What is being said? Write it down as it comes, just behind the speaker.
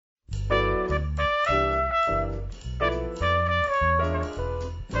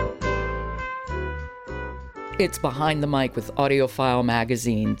It's Behind the Mic with AudioFile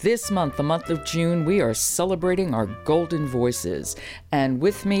Magazine. This month, the month of June, we are celebrating our golden voices. And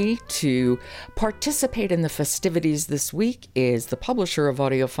with me to participate in the festivities this week is the publisher of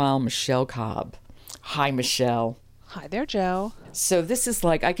AudioFile, Michelle Cobb. Hi, Michelle. Hi there, Joe. So this is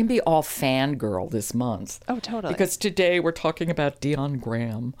like, I can be all fangirl this month. Oh, totally. Because today we're talking about Dion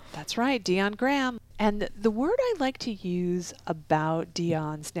Graham. That's right, Dion Graham. And the word I like to use about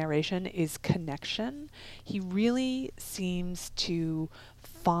Dion's narration is connection. He really seems to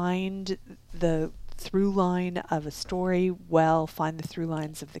find the through line of a story well, find the through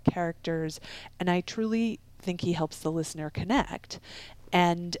lines of the characters, and I truly think he helps the listener connect.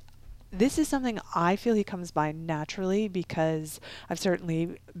 And this is something I feel he comes by naturally because I've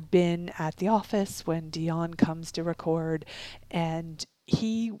certainly been at the office when Dion comes to record, and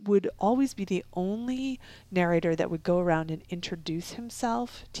he would always be the only narrator that would go around and introduce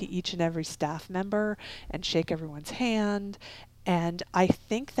himself to each and every staff member and shake everyone's hand. And I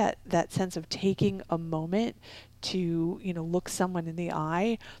think that that sense of taking a moment to, look someone in the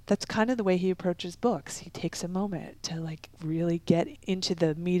eye, that's kind of the way he approaches books. He takes a moment to really get into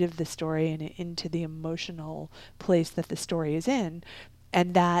the meat of the story and into the emotional place that the story is in.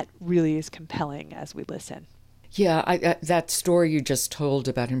 And that really is compelling as we listen. Yeah, that story you just told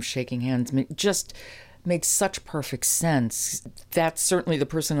about him shaking hands just makes such perfect sense. That's certainly the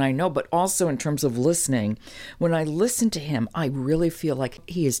person I know, but also in terms of listening, when I listen to him, I really feel like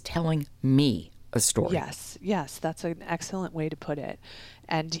he is telling me a story. Yes, that's an excellent way to put it.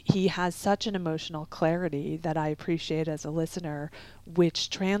 And he has such an emotional clarity that I appreciate as a listener, which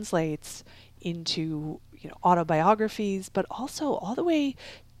translates into autobiographies, but also all the way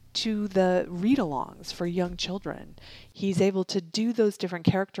to the read-alongs for young children. He's able to do those different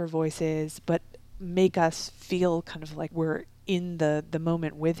character voices, but make us feel kind of like we're in the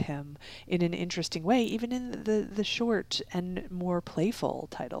moment with him in an interesting way, even in the short and more playful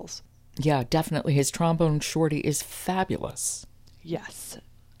titles. Yeah, definitely. His trombone shorty is fabulous. Yes.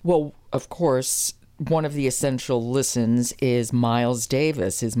 Well, of course, one of the essential listens is Miles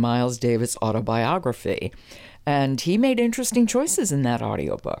Davis, his Miles Davis autobiography. And he made interesting choices in that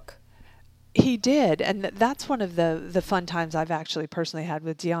audiobook. He did. And that's one of the fun times I've actually personally had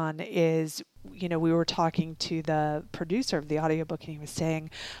with Dion is, we were talking to the producer of the audiobook and he was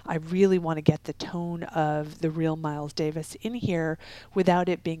saying, I really want to get the tone of the real Miles Davis in here without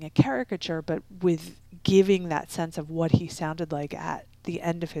it being a caricature, but with giving that sense of what he sounded like at the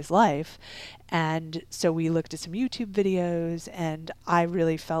end of his life. And so we looked at some YouTube videos and I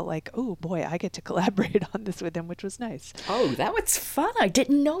really felt like, oh boy, I get to collaborate on this with him, which was nice. Oh, that was fun. I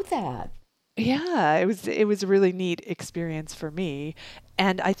didn't know that. Yeah, it was a really neat experience for me.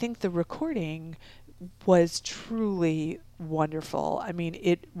 And I think the recording was truly wonderful. I mean,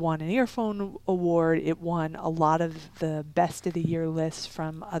 it won an earphone award. It won a lot of the best of the year lists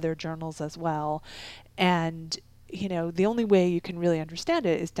from other journals as well. And the only way you can really understand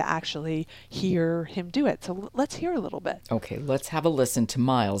it is to actually hear him do it. So let's hear a little bit. Okay, let's have a listen to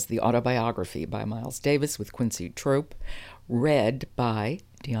Miles, the autobiography by Miles Davis with Quincy Trope, read by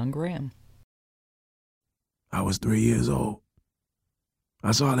Dion Graham. I was 3 years old.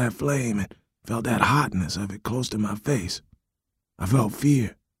 I saw that flame and felt that hotness of it close to my face. I felt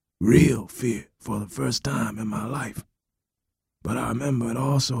fear, real fear, for the first time in my life. But I remember it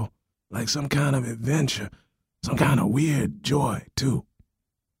also like some kind of adventure, some kind of weird joy, too.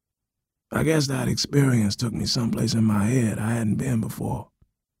 I guess that experience took me someplace in my head I hadn't been before,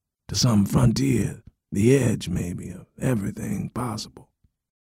 to some frontier, the edge, maybe, of everything possible.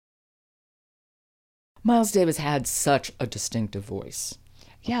 Miles Davis had such a distinctive voice.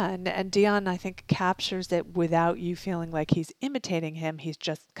 Yeah, and Dion, I think, captures it without you feeling like he's imitating him. He's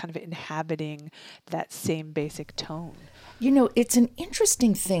just kind of inhabiting that same basic tone. It's an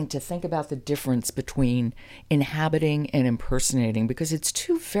interesting thing to think about the difference between inhabiting and impersonating because it's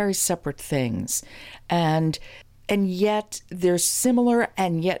two very separate things. And yet they're similar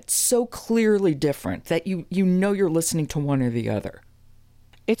and yet so clearly different that you know you're listening to one or the other.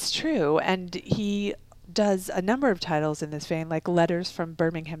 It's true. And he does a number of titles in this vein, like Letters from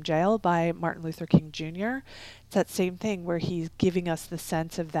Birmingham Jail by Martin Luther King Jr. It's that same thing where he's giving us the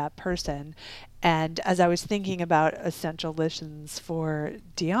sense of that person. And as I was thinking about essential listens for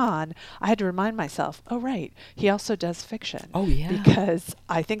Dion, I had to remind myself, oh, right, he also does fiction. Oh, yeah. Because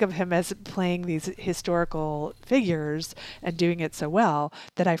I think of him as playing these historical figures and doing it so well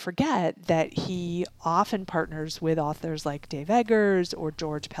that I forget that he often partners with authors like Dave Eggers or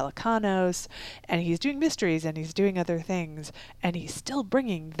George Pelecanos, and he's doing mysteries and he's doing other things, and he's still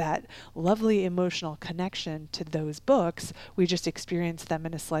bringing that lovely emotional connection to those books. We just experience them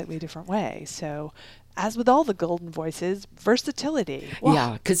in a slightly different way. So also, as with all the golden voices, versatility. Wow.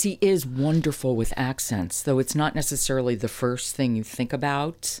 Yeah, because he is wonderful with accents, though it's not necessarily the first thing you think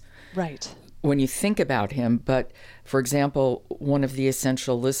about Right. when you think about him. But, for example, one of the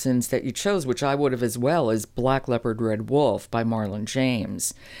essential listens that you chose, which I would have as well, is Black Leopard, Red Wolf by Marlon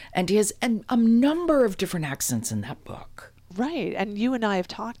James. And he has a number of different accents in that book. Right. And you and I have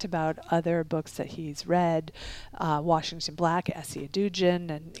talked about other books that he's read, Washington Black, Essie Adugin,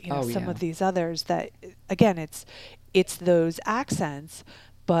 and some of these others that, again, it's those accents,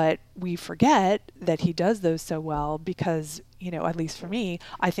 but we forget that he does those so well because, at least for me,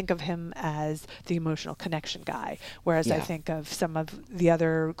 I think of him as the emotional connection guy, whereas I think of some of the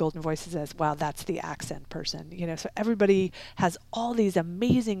other golden voices as, wow, that's the accent person. So everybody has all these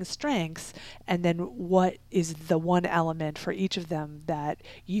amazing strengths, and then what is the one element for each of them that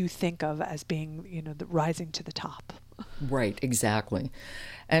you think of as being, the rising to the top? Right, exactly.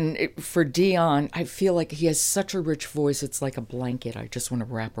 And for Dion, I feel like he has such a rich voice. It's like a blanket I just want to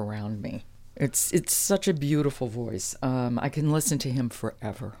wrap around me. It's such a beautiful voice. I can listen to him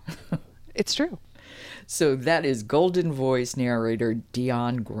forever. It's true. So that is Golden Voice narrator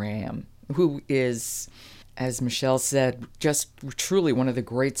Dion Graham, who is, as Michelle said, just truly one of the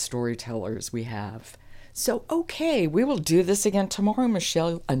great storytellers we have. So, okay, we will do this again tomorrow,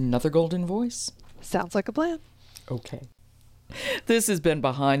 Michelle. Another Golden Voice? Sounds like a plan. Okay. This has been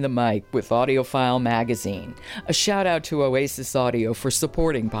Behind the Mic with AudioFile Magazine. A shout out to Oasis Audio for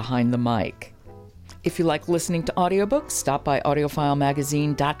supporting Behind the Mic. If you like listening to audiobooks, stop by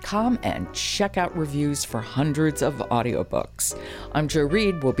audiofilemagazine.com and check out reviews for hundreds of audiobooks. I'm Jo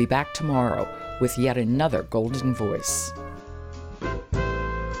Reed. We'll be back tomorrow with yet another Golden Voice.